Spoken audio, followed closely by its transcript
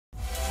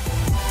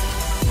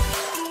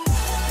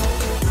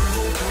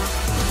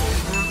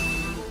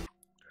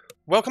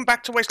Welcome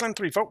back to Wasteland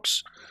 3,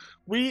 folks.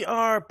 We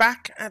are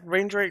back at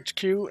Ranger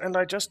HQ, and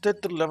I just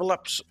did the level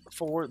ups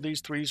for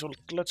these three, so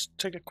let's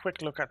take a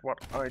quick look at what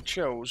I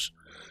chose.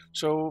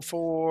 So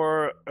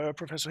for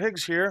Professor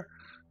Higgs here,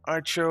 I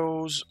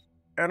chose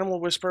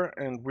Animal Whisper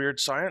and Weird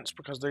Science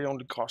because they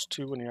only cost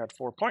 2 and he had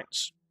 4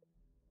 points.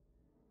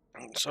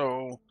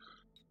 So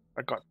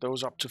I got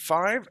those up to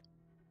 5.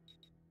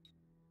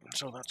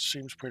 So that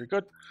seems pretty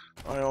good.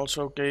 I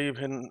also gave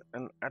him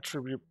an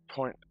attribute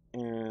point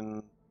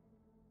in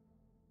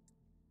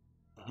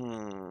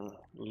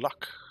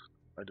luck,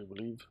 I do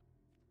believe.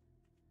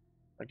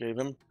 I gave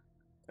him.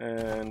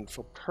 And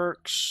for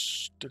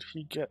perks, did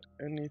he get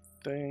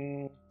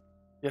anything?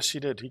 Yes, he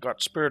did. He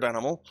got Spirit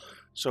Animal.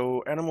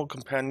 So Animal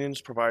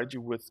Companions provide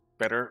you with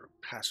better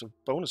passive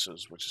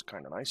bonuses, which is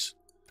kind of nice.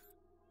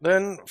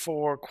 Then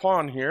for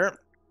Quan here,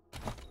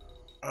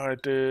 I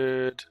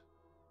did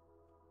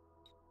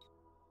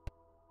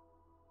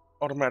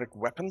Automatic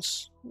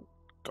Weapons.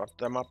 Got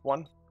them up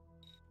 1.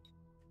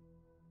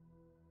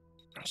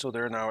 So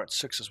they're now at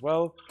 6 as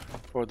well.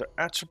 For the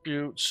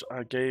attributes,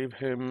 I gave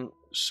him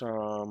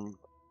some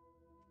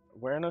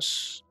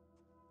awareness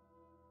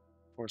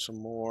or some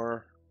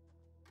more.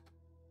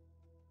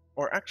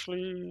 Or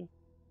actually,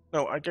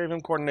 no, I gave him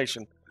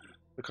coordination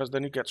because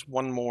then he gets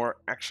 1 more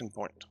action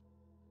point.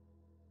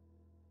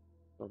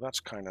 So that's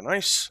kind of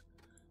nice.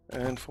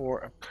 And for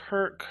a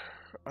perk,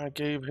 I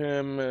gave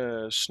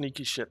him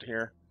sneaky shit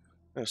here.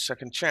 A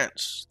second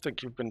chance.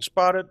 Think you've been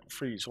spotted.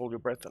 Freeze, hold your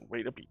breath, and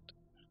wait a beat.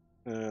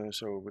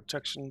 So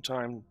protection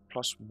time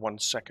plus 1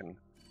 second.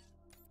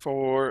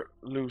 For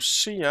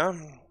Lucia,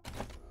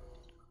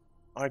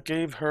 I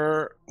gave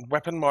her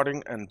weapon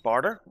modding and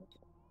barter.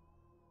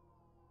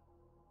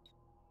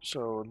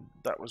 So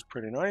that was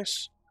pretty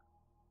nice.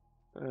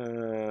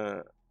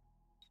 Get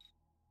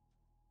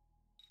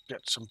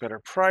some better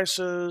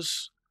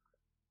prices.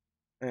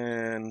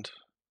 And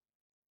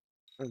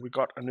we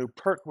got a new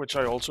perk, which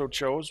I also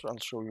chose. I'll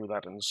show you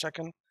that in a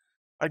second.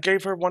 I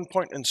gave her 1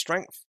 point in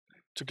strength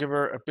to give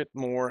her a bit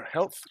more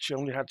health. She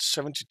only had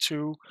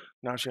 72.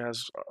 Now she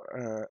has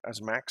as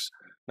a max.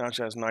 Now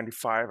she has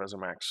 95 as a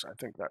max. I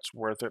think that's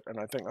worth it, and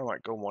I think I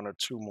might go 1 or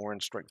 2 more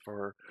in strength for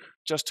her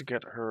just to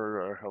get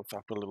her health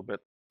up a little bit.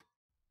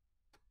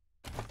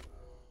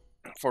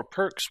 For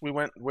perks, we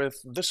went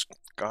with this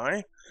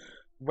guy.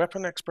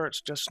 Weapon experts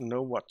just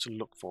know what to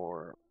look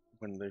for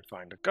when they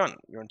find a gun.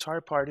 Your entire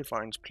party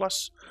finds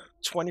plus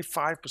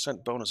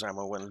 25% bonus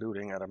ammo when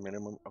looting at a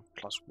minimum of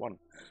plus 1,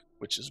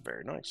 which is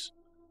very nice.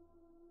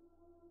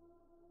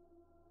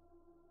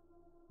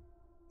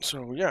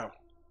 So yeah,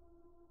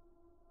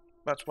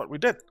 that's what we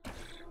did.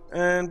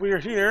 And we're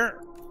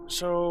here,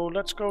 so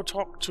let's go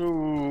talk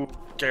to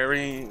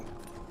Gary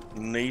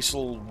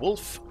Nasal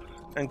Wolf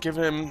and give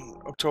him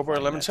October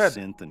 11's head.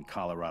 Synth in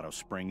Colorado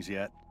Springs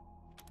yet?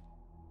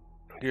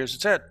 Here's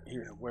its head.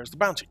 Here, where's the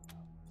bounty?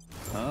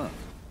 Huh.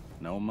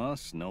 No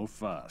muss, no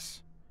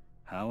fuss.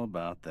 How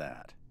about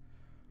that?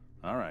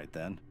 All right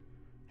then.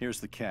 Here's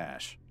the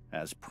cash,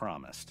 as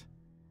promised.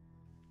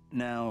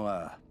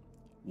 Now,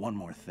 one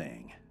more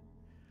thing.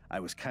 I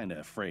was kinda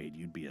afraid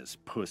you'd be as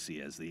pussy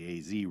as the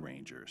AZ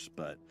Rangers,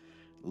 but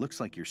it looks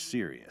like you're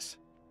serious.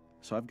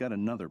 So I've got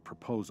another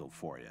proposal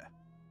for you.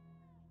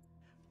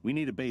 We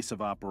need a base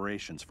of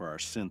operations for our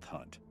synth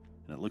hunt,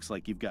 and it looks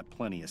like you've got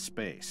plenty of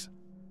space.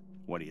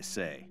 What do you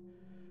say?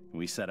 Can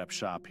we set up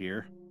shop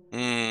here?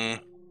 You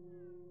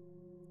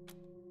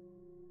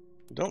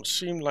don't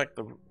seem like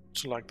the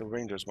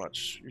Rangers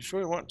much. You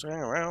sure you want to hang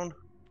around?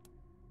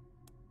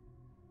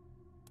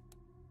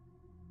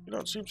 You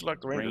don't seem to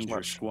like the Rangers Ranger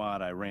much.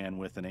 squad I ran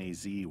with in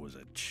AZ was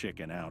a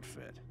chicken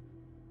outfit.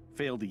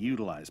 Failed to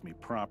utilize me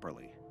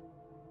properly.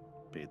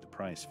 Paid the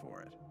price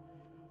for it.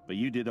 But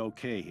you did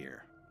okay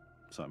here,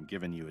 so I'm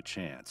giving you a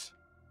chance.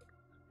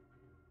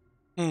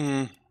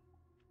 Fine,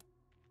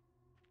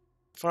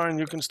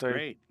 you can stay.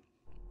 Great.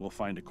 We'll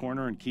find a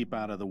corner and keep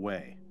out of the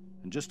way.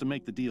 And just to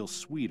make the deal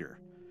sweeter,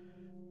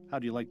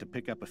 how'd you like to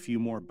pick up a few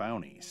more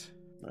bounties?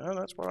 Well,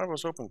 that's what I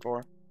was hoping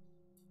for.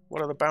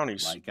 What are the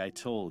bounties? Like I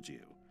told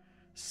you,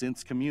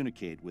 synths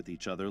communicate with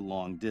each other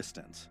long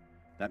distance.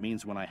 That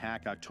means when I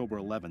hack October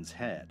 11's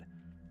head,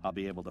 I'll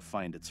be able to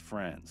find its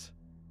friends.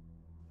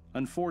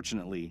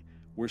 Unfortunately,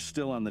 we're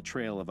still on the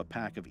trail of a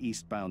pack of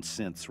eastbound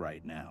synths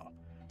right now,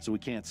 so we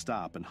can't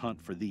stop and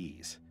hunt for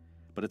these.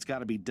 But it's got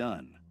to be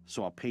done,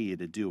 so I'll pay you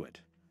to do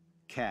it.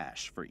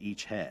 Cash for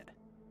each head.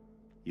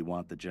 You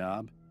want the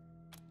job?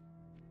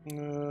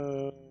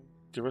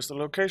 Give us the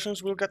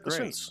locations, we'll get the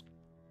Great. synths.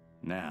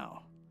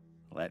 Now,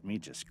 let me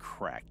just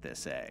crack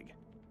this egg.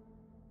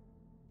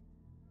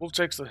 Wolf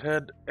takes the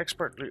head,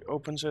 expertly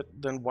opens it,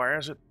 then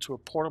wires it to a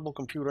portable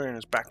computer in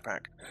his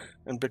backpack,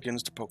 and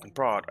begins to poke and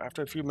prod.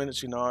 After a few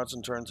minutes, he nods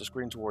and turns the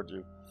screen toward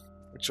you.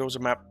 It shows a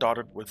map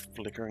dotted with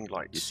flickering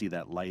lights. You see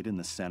that light in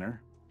the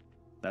center?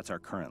 That's our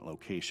current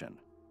location.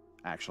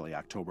 Actually,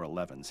 October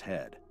 11's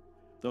head.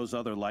 Those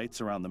other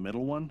lights around the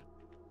middle one?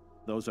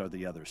 Those are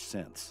the other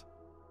synths.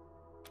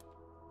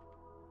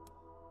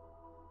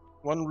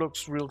 One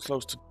looks real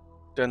close to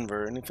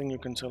Denver. Anything you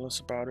can tell us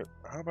about it?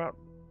 How about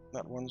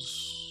That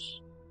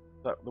one's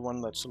the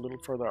one that's a little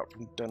further out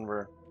from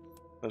Denver.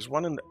 There's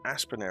one in the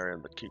Aspen area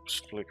that keeps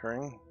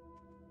flickering.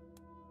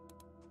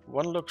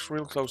 One looks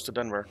real close to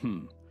Denver.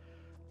 A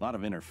lot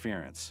of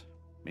interference.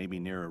 Maybe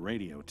near a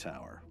radio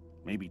tower.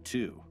 Maybe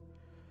two.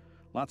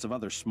 Lots of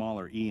other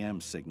smaller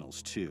EM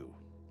signals, too.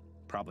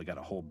 Probably got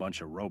a whole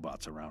bunch of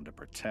robots around to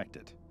protect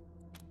it.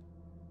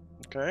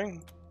 Okay.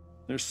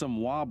 There's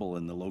some wobble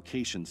in the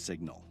location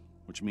signal,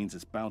 which means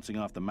it's bouncing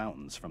off the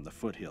mountains from the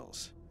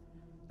foothills.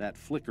 That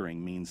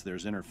flickering means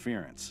there's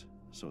interference,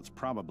 so it's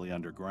probably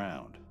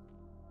underground.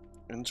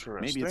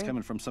 Interesting. Maybe it's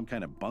coming from some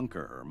kind of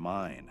bunker or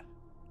mine.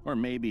 Or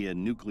maybe a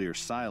nuclear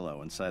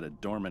silo inside a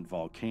dormant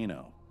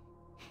volcano.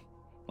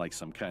 Like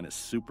some kind of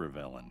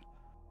supervillain.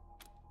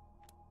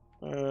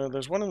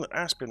 There's one in the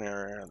Aspen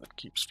area that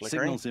keeps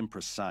flickering. Signal's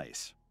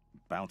imprecise,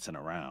 bouncing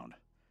around.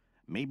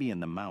 Maybe in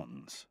the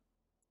mountains.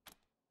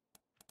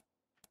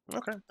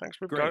 Okay,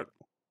 thanks. We've Great. got it.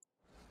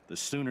 The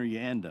sooner you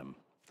end them,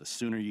 the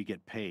sooner you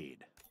get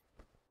paid.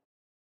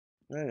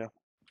 Yeah.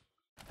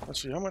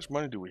 Let's see, how much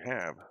money do we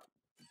have?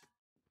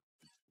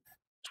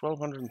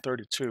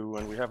 1,232,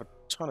 and we have a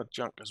ton of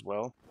junk as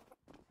well.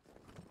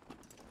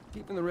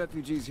 Keeping the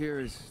refugees here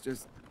is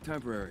just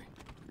temporary,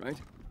 right?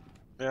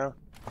 Yeah.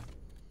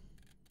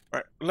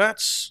 Alright,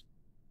 let's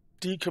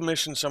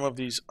decommission some of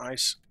these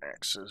ice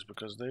axes,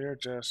 because they are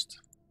just...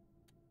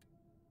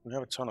 We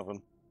have a ton of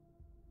them.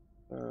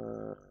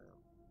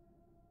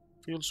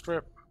 Field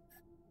strip.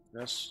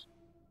 Yes.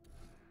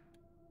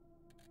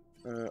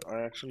 I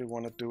actually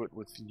want to do it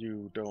with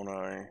you, don't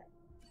I?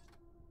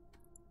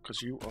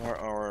 Because you are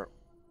our...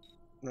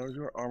 No,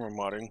 you're armor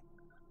modding,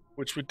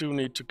 which we do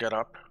need to get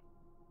up.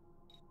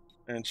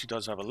 And she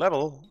does have a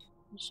level,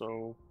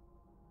 so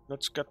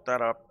let's get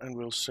that up and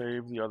we'll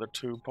save the other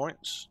 2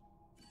 points.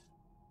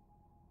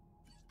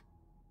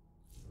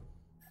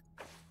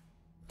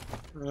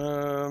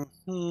 I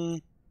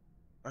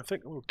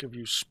think we'll give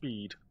you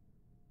speed.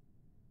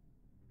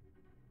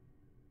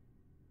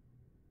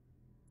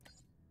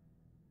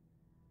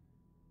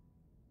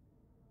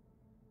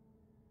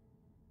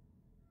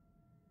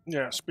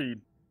 Yeah,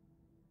 speed.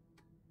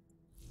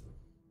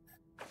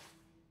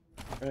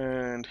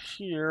 And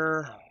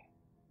here...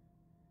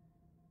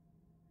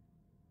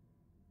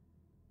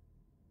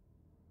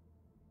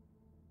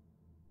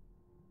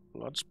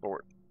 Blood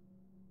sport.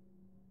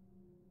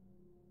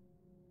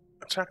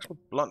 Attacks with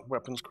blunt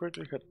weapons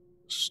quickly hit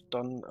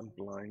stun and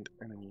blind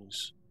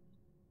enemies.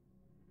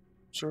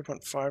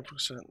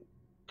 0.5%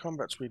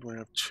 combat speed when you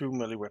have 2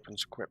 melee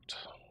weapons equipped.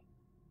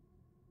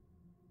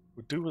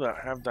 We do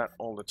have that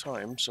all the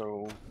time,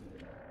 so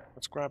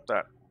let's grab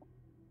that.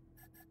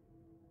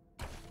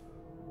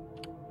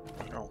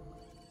 Oh,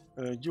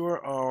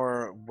 you're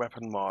our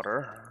weapon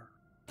modder.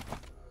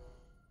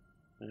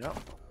 Yep.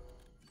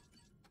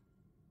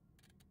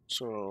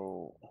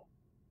 So,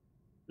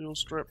 fuel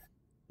strip,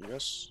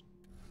 yes.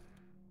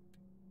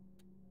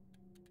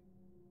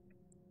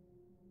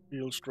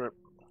 Fuel strip,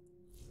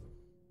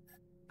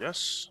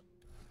 yes.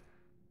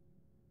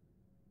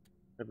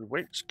 Heavy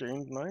weights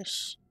gained,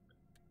 nice.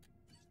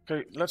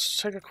 Okay, let's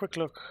take a quick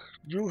look.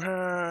 You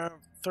have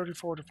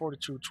 34 to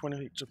 42,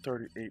 28 to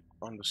 38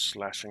 on the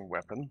slashing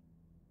weapon.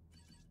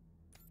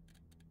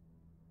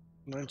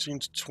 19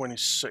 to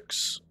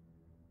 26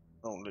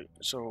 only.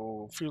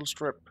 So, field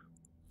strip,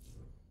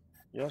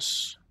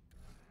 yes.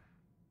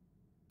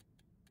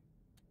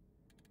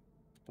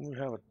 And we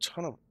have a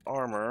ton of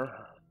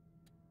armor.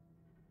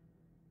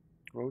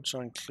 Road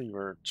sign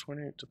cleaver,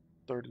 28 to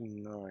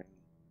 39.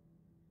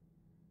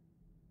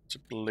 It's a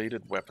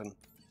bladed weapon.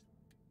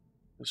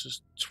 This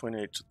is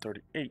 28 to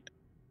 38.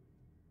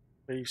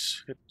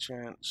 Base hit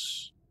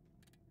chance.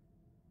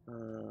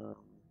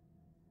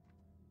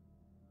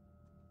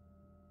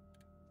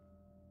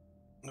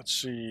 Let's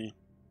see.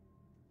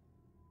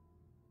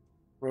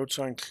 Road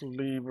sign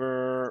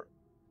cleaver.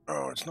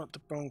 Oh, it's not the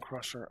bone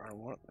crusher I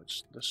want.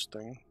 It's this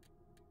thing.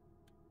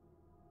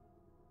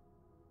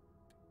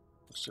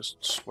 Let's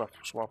just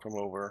swap them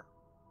over.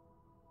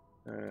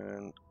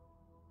 And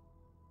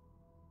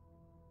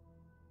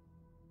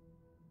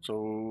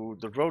so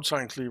the road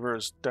sign cleaver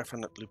is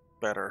definitely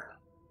better.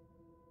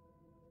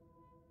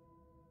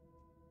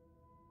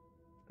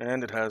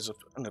 And it has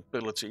an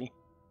ability.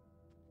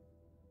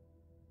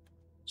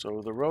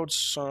 So the road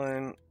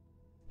sign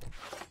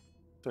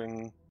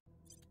thing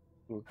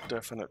will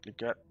definitely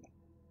get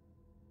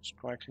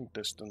striking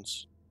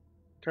distance.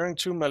 Carrying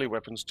 2 melee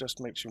weapons just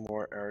makes you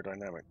more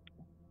aerodynamic.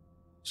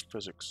 It's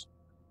physics.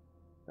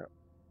 Yeah.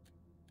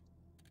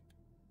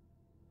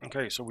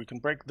 Okay, so we can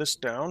break this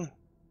down.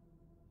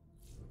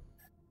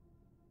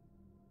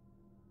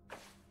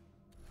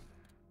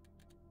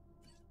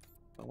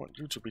 I want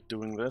you to be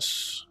doing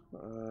this.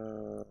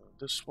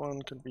 This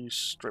one can be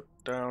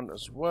stripped down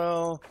as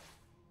well.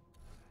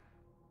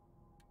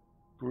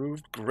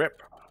 Grooved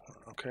grip.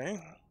 Okay.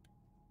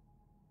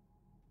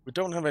 We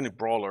don't have any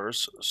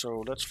brawlers,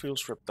 so let's field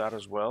strip that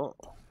as well.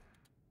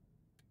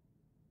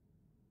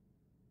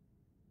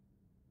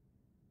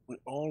 We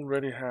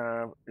already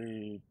have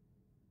a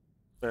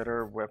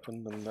better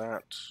weapon than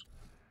that.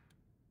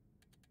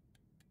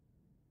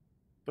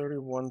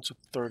 31 to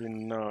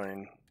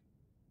 39.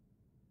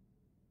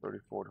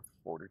 34 to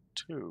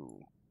 42.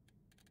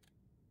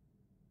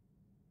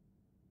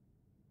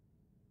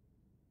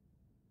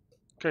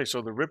 Okay,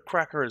 so the rib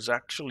cracker is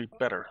actually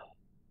better.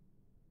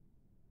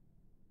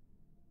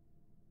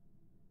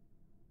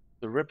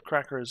 The rib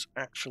cracker is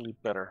actually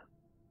better.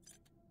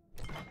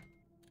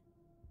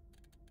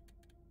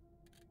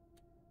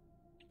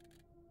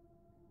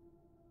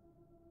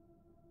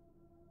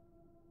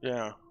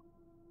 Yeah.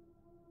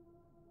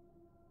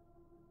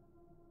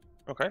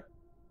 Okay.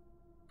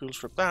 Fuel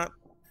strip that.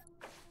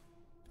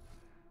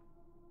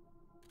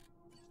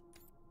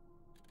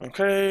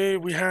 Okay,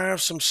 we have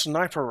some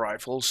sniper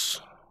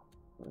rifles.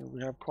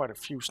 We have quite a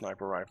few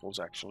sniper rifles,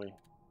 actually.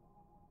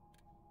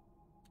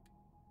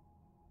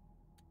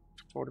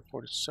 54 to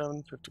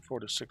 47, 54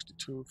 to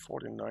 62,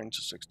 49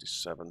 to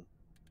 67.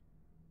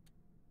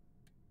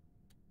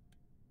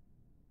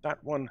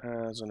 That one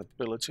has an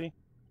ability.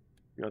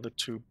 The other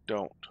two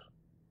don't.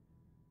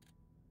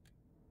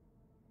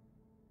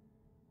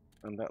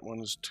 And that one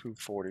is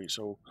 240,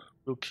 so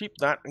we'll keep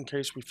that in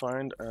case we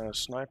find a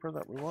sniper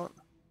that we want.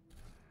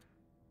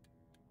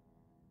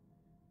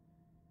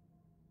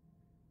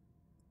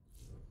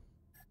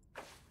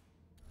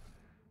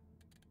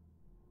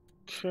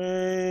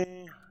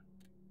 Okay.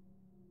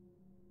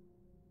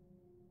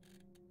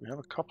 We have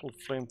a couple of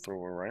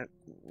flamethrower, right?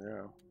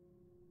 Yeah.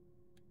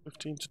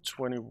 15 to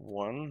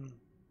 21.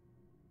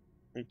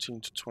 18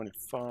 to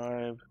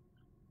 25.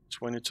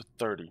 20 to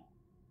 30.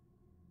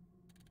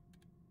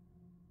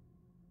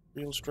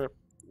 Field strip.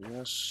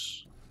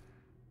 Yes.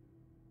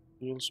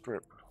 Field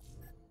strip.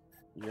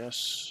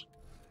 Yes.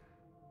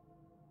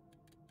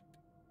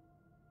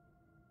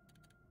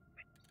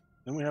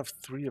 Then we have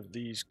 3 of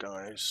these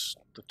guys,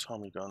 the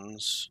Tommy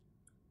guns.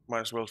 Might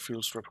as well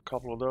field strip a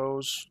couple of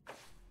those.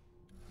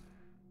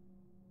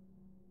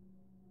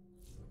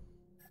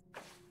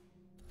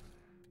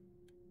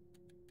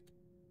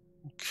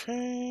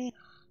 Okay.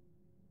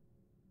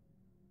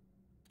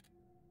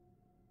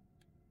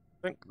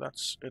 I think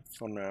that's it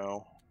for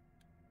now.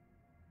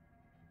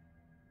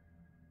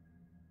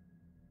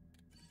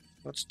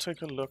 Let's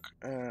take a look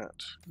at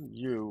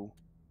you.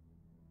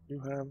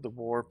 You have the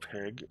War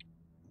Pig,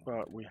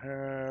 but we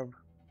have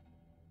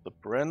the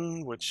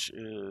Bren, which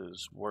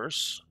is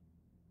worse.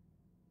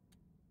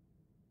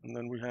 And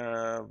then we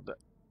have the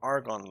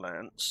Argon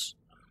Lance,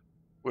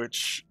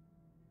 which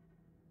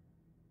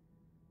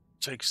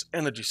takes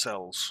energy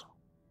cells.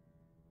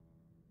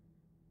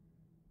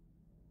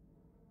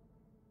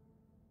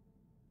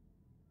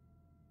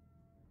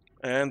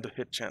 And the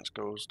hit chance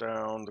goes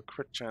down, the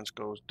crit chance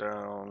goes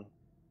down.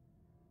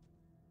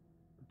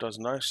 It does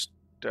nice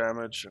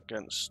damage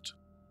against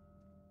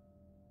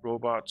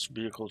robots,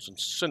 vehicles, and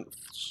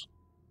synths.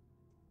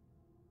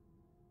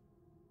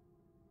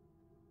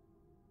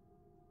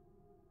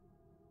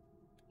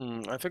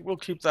 I think we'll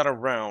keep that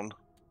around.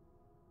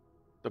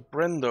 The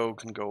Bren, though,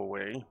 can go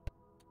away.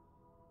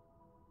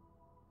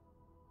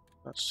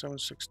 That's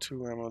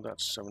 762 ammo,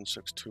 that's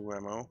 762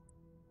 ammo.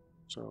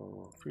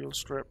 So, field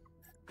strip,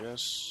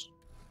 yes.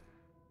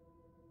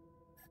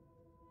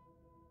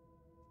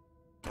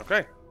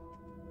 Okay.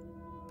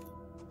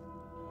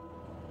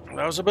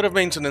 That was a bit of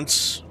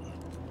maintenance.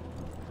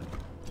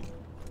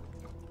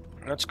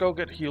 Let's go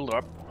get healed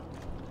up.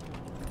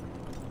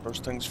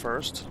 First things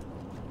first.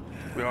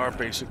 We are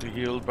basically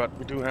healed, but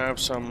we do have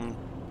some...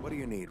 What do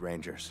you need,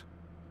 Rangers?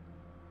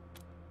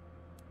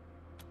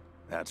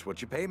 That's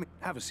what you pay me.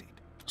 Have a seat.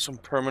 Some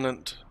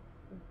permanent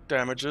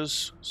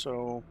damages,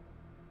 so...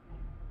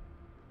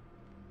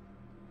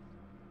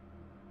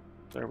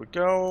 There we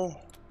go.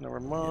 Never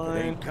If it mind.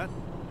 ain't cut,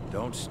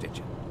 don't stitch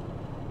it.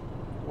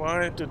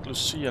 Why did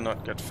Lucia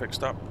not get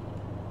fixed up?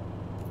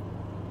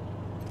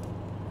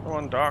 Come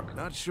on, Doc.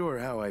 Not sure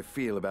how I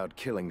feel about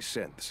killing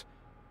synths,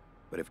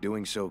 but if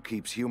doing so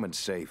keeps humans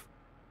safe,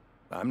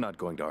 I'm not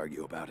going to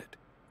argue about it.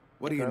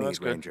 What do you Okay, that's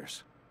need, good.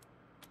 Rangers?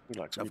 We'd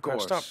like to be Of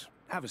patched up. course.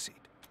 Have a seat.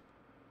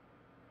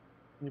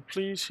 Can you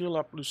please heal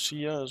up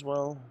Lucia as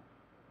well?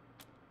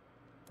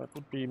 That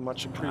would be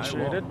much I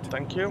appreciated. won't.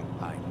 Thank you.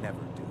 I never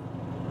do.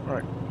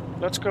 Alright,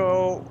 let's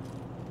go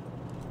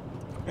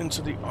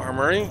into the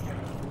armory.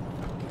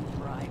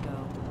 Why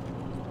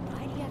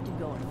do you have to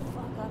go and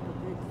fuck up a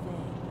good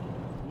thing?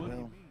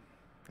 Well,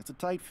 it's a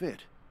tight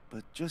fit,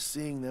 but just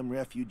seeing them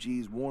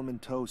refugees warm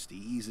and toasty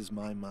eases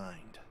my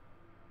mind.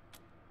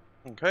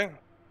 Okay.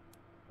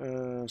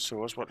 So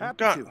what's what we've Happy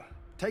got? to.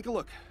 Take a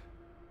look.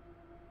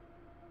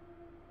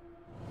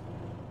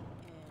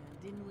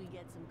 And didn't we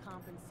get some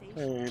compensation?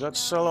 Hey, let's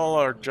sell all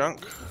our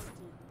junk.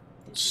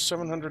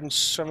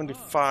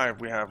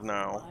 775 we have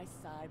now. I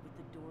side with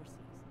the Dorseys.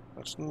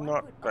 That's Why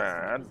not put us in a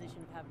bad.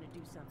 position of having to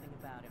do something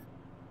about him?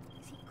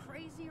 Is he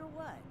crazy or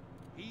what?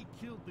 He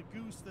killed the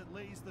goose that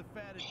lays the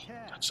fatted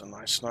calf. That's a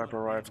nice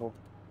sniper rifle.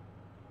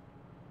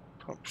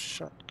 Pump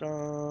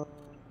shotgun.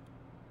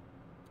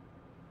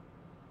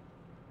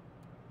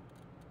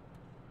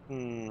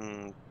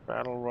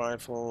 Battle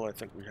rifle. I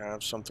think we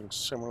have something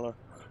similar.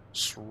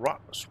 SWAT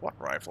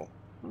rifle.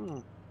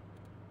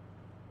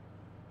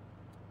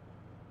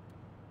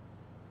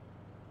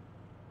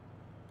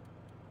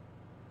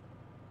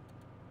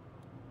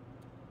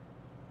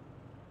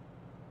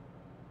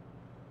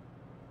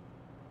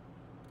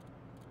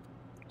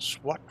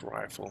 SWAT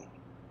rifle.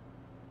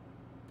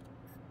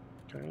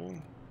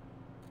 Okay.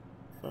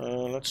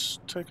 Let's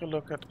take a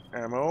look at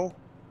ammo.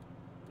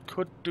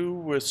 Could do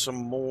with some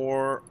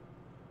more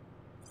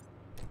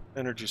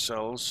energy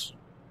cells.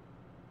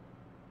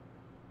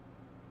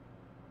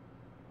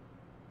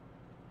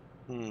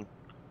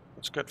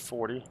 Let's get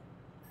 40.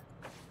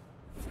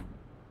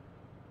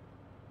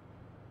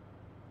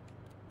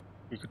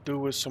 We could do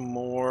with some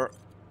more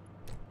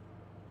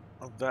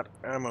of that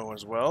ammo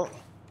as well.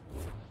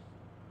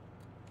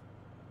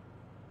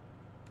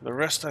 The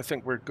rest I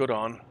think we're good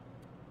on.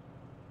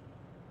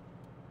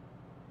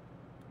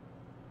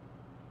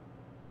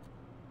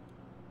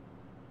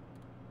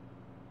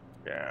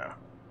 Yeah.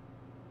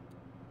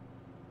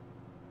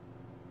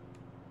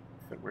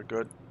 I think we're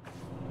good.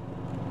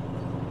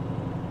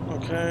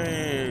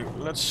 Okay,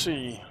 let's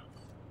see.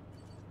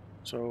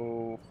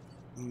 So,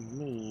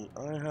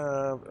 I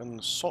have an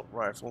assault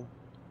rifle,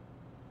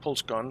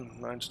 pulse gun,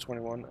 9 to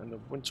 21, and the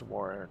Winter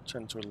Warrior,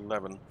 10 to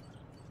 11.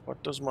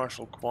 What does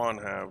Marshal Quan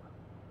have?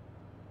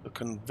 The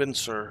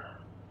Convincer,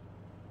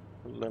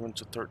 11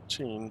 to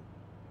 13.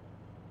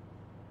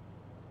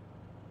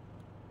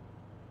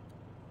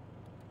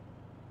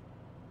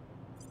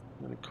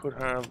 And he could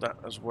have that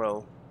as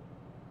well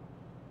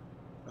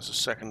as a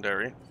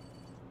secondary.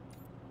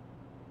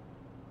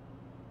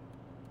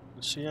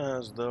 Let's see, he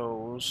has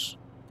those.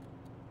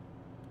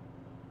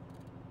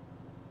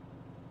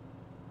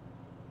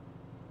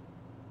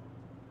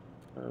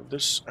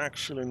 This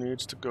actually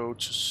needs to go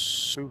to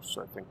Seuss,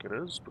 I think it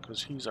is,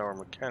 because he's our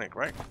mechanic,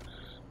 right?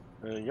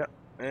 Yeah,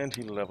 and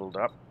he leveled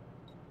up.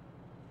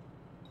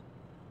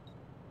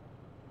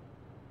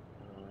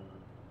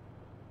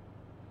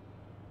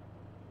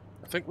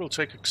 I think we'll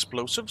take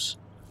explosives,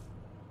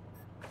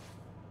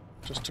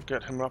 just to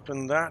get him up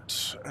in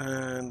that,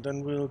 and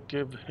then we'll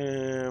give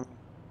him...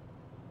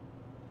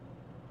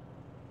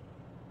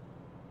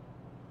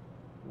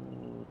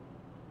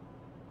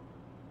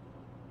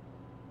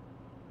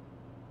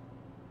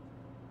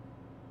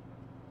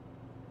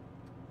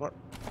 What?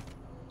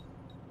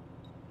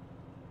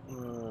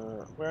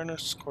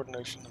 Awareness,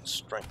 coordination, and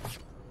strength.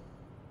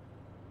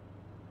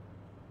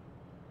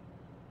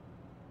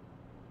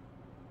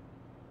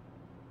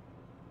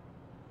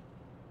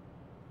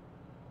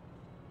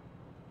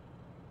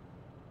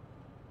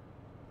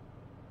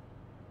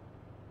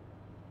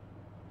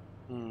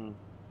 I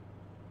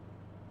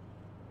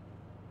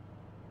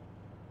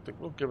think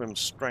we'll give him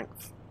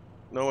strength.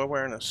 No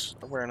awareness.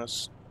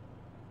 Awareness.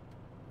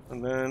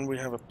 And then we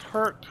have a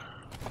perk.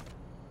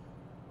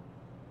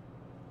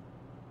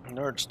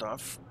 Nerd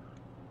stuff.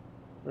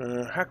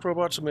 Hack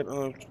robots emit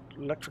an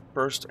electric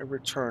burst every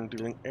turn,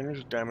 dealing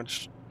energy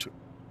damage to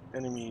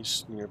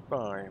enemies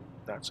nearby.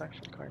 That's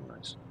actually kind of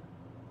nice.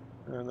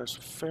 And there's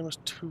a famous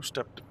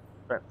two-step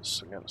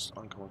defense against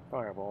oncoming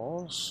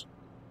fireballs.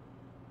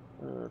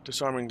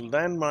 Disarming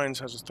landmines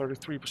has a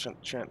 33%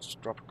 chance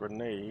to drop a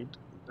grenade.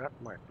 That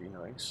might be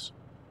nice.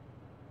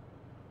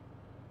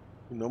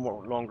 You no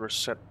longer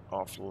set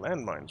off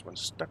landmines when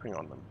stepping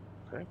on them.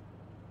 Okay.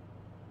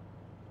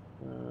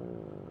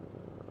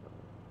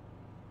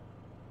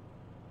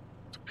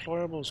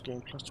 Deployables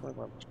gain plus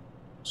 25%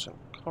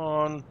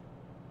 con.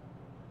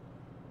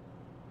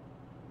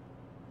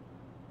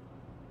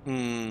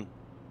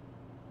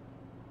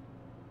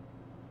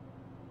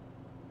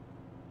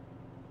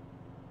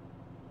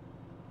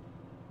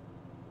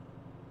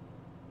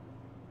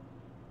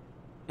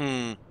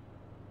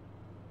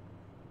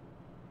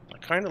 I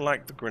kind of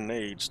like the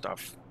grenade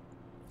stuff.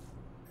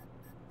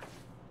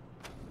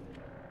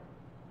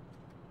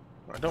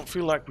 I don't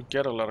feel like we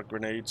get a lot of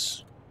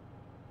grenades.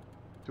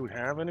 Do we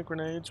have any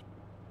grenades?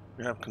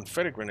 We have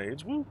confetti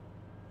grenades. Woo!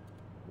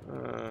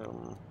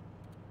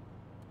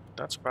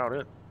 That's about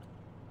it.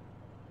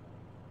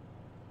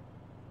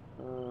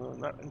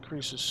 That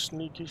increases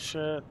sneaky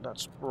shit.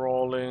 That's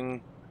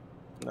brawling.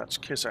 And that's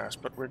kiss ass.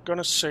 But we're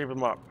gonna save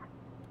them up,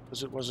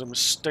 because it was a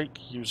mistake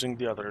using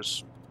the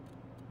others.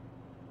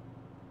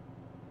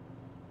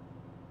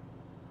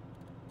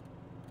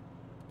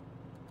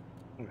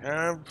 We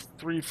have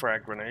 3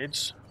 frag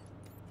grenades.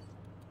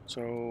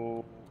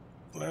 So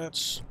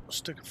let's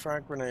stick a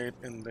frag grenade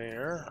in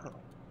there.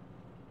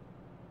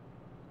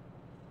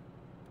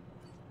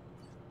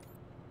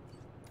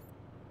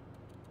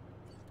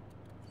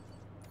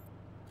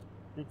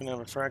 You can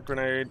have a frag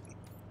grenade.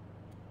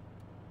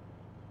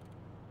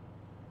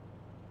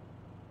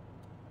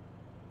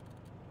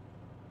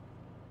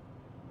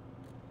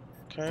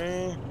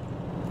 Okay.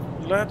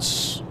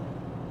 Let's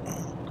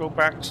go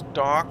back to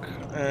dock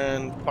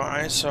and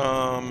buy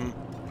some...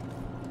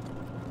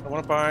 I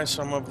want to buy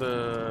some of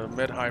the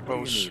med hypos.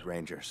 What do you need,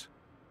 Rangers?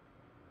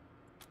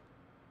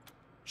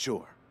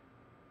 Sure.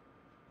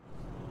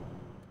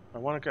 I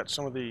want to get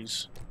some of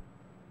these.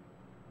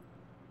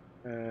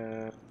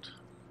 And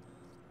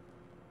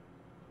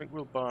I think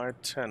we'll buy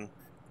 10.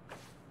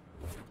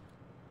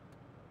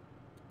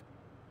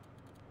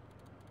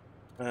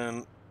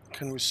 And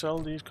can we sell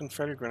these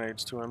confetti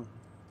grenades to him?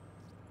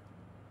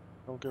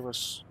 They'll give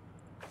us...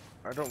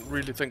 I don't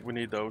really think we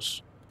need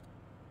those.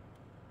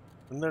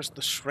 And there's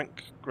the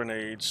shrink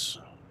grenades.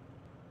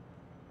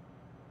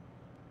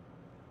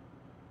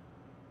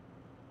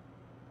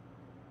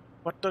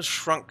 What does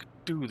shrunk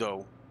do,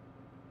 though?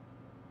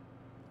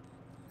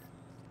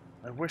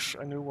 I wish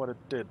I knew what it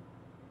did.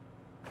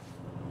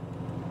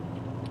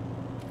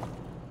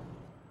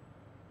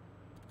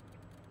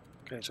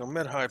 Okay, so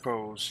mid-high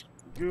pose.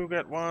 You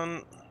get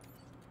one.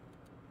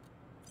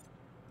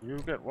 You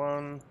get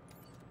one.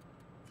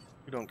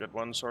 You don't get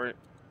one, sorry.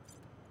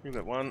 You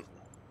get one.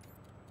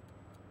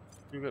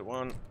 You get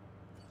one.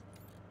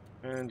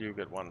 And you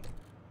get one.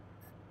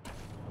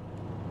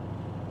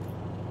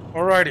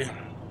 Alrighty.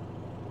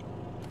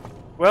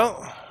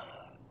 Well.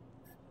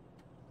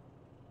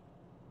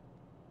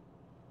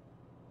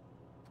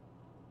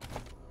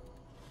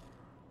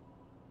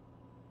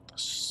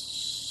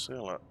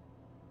 Sailor.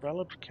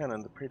 Developed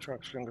Cannon, the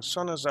Patriarch's youngest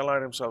son, has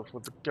allied himself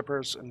with the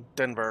Gippers in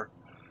Denver.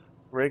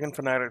 Reagan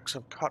fanatics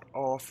have cut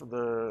off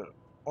the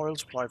oil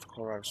supply for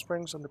Colorado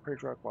Springs, and the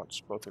Patriarch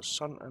wants both his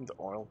son and the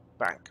oil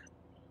back.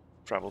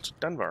 Travel to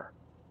Denver.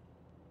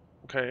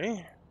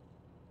 Okay.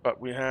 But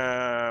we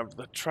have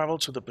the travel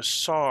to the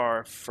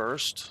Bazaar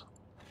first.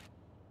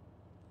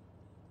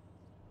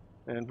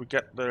 And we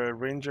get the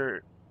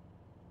Ranger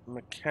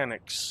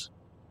mechanics.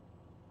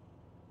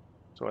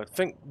 So I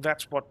think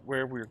that's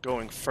where we're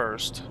going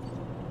first.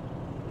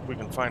 If we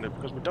can find it,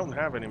 because we don't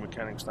have any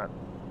mechanics.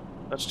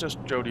 That's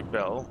just Jody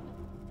Bell.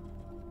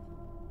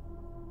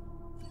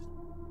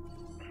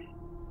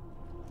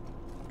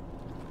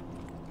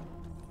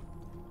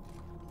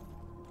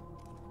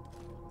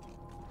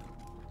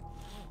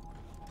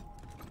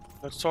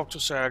 Let's talk to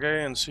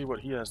Sergey and see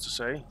what he has to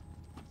say.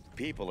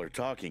 People are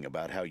talking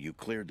about how you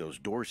cleared those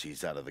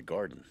Dorseys out of the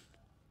garden.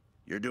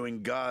 You're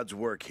doing God's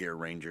work here,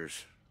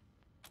 Rangers.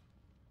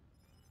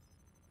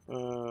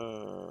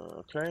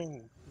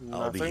 Okay. Nothing.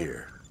 I'll be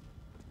here.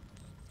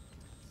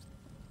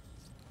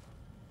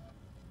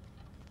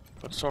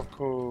 Let's talk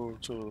to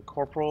the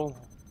Corporal.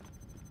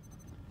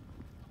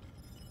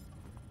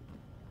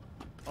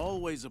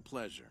 Always a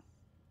pleasure.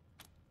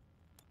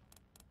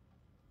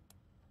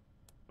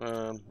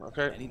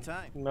 Okay.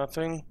 Anytime.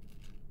 Nothing.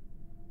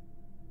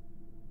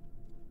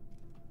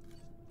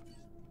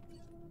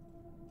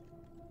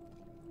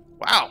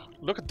 Wow,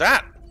 look at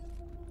that.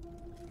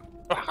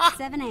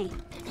 7A.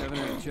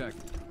 7A, check.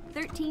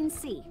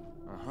 13C.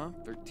 Uh-huh,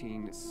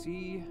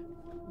 13C.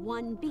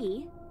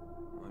 1B.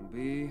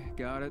 1B,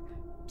 got it.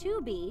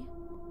 2B.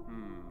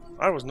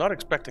 I was not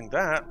expecting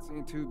that.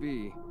 Seeing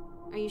 2B.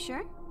 Are you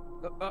sure?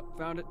 Oh,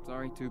 found it.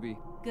 Sorry, 2B.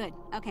 Good.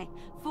 Okay.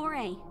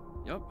 4A.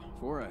 Yep,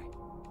 4A.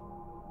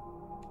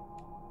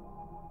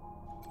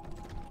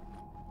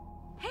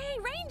 Hey,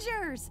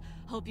 Rangers!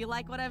 Hope you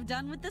like what I've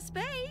done with the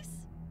space.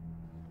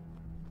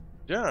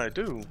 Yeah, I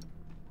do.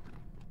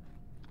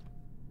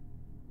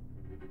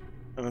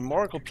 A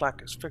memorial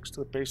plaque is fixed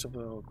to the base of the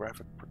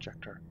holographic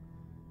projector.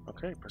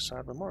 Okay,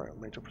 Prasad Memorial,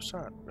 Major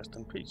Prasad, rest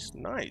in peace.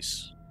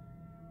 Nice.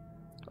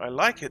 I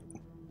like it.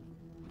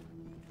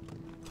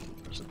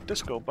 There's a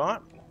disco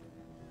bot.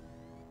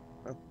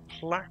 A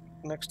plaque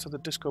next to the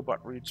disco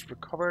bot reads,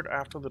 recovered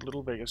after the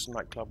Little Vegas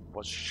nightclub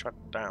was shut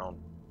down.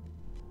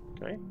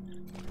 Okay,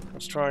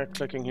 let's try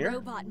clicking here.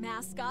 Robot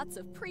mascots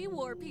of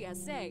pre-war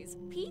PSAs,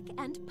 Peek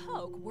and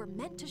Poke were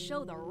meant to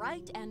show the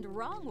right and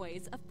wrong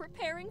ways of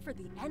preparing for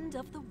the end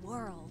of the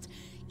world.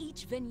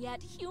 Each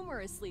vignette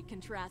humorously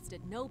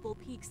contrasted Noble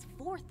Peek's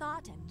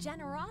forethought and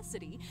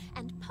generosity,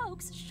 and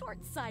Poke's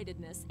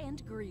short-sightedness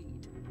and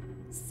greed.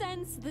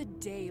 Since the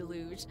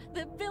deluge,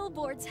 the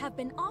billboards have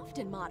been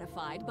often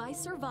modified by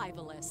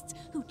survivalists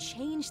who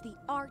change the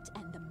art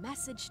and the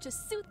message to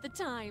suit the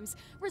times,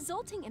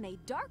 resulting in a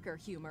darker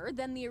humor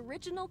than the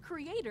original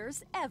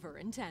creators ever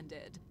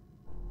intended.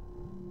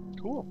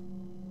 Cool.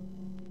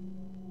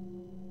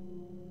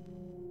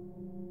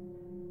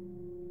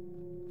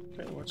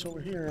 Okay, what's over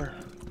here?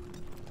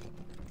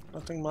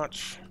 Nothing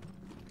much.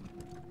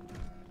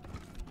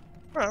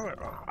 Well,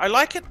 I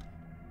like it.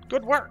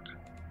 Good work.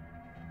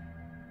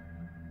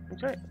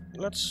 Okay,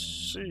 let's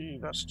see.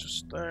 That's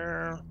just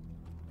there.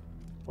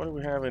 What do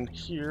we have in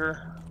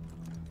here?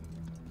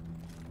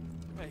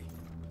 Hey,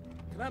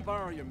 can I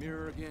borrow your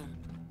mirror again?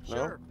 No?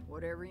 Sure,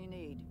 whatever you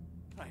need.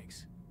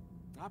 Thanks.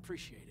 I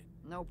appreciate it.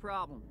 No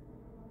problem.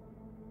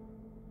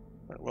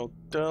 Right, well,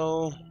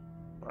 Del,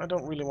 I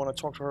don't really want to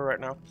talk to her right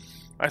now.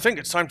 I think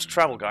it's time to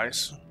travel,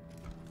 guys.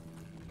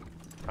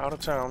 Out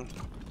of town.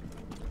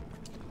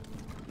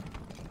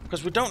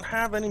 Because we don't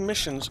have any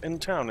missions in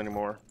town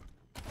anymore.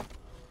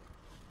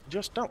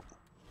 Just don't.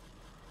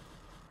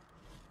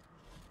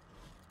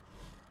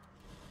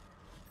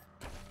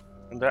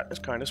 And that is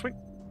kind of sweet.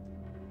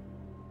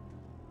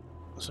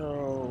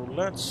 So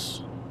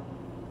let's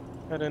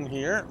head in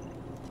here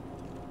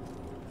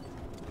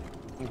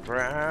and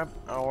grab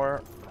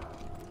our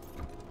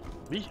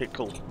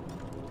vehicle.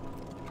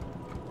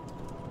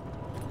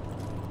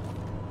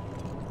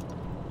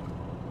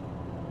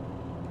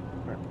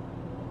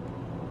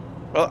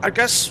 Well, I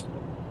guess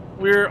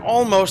we're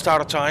almost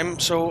out of time,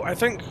 so I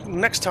think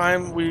next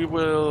time we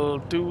will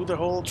do the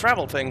whole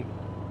travel thing.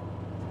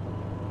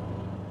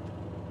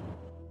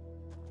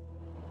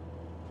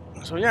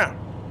 So yeah,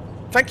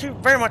 thank you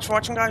very much for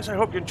watching, guys. I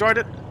hope you enjoyed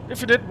it. If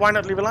you did, why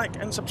not leave a like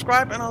and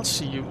subscribe, and I'll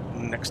see you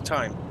next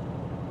time.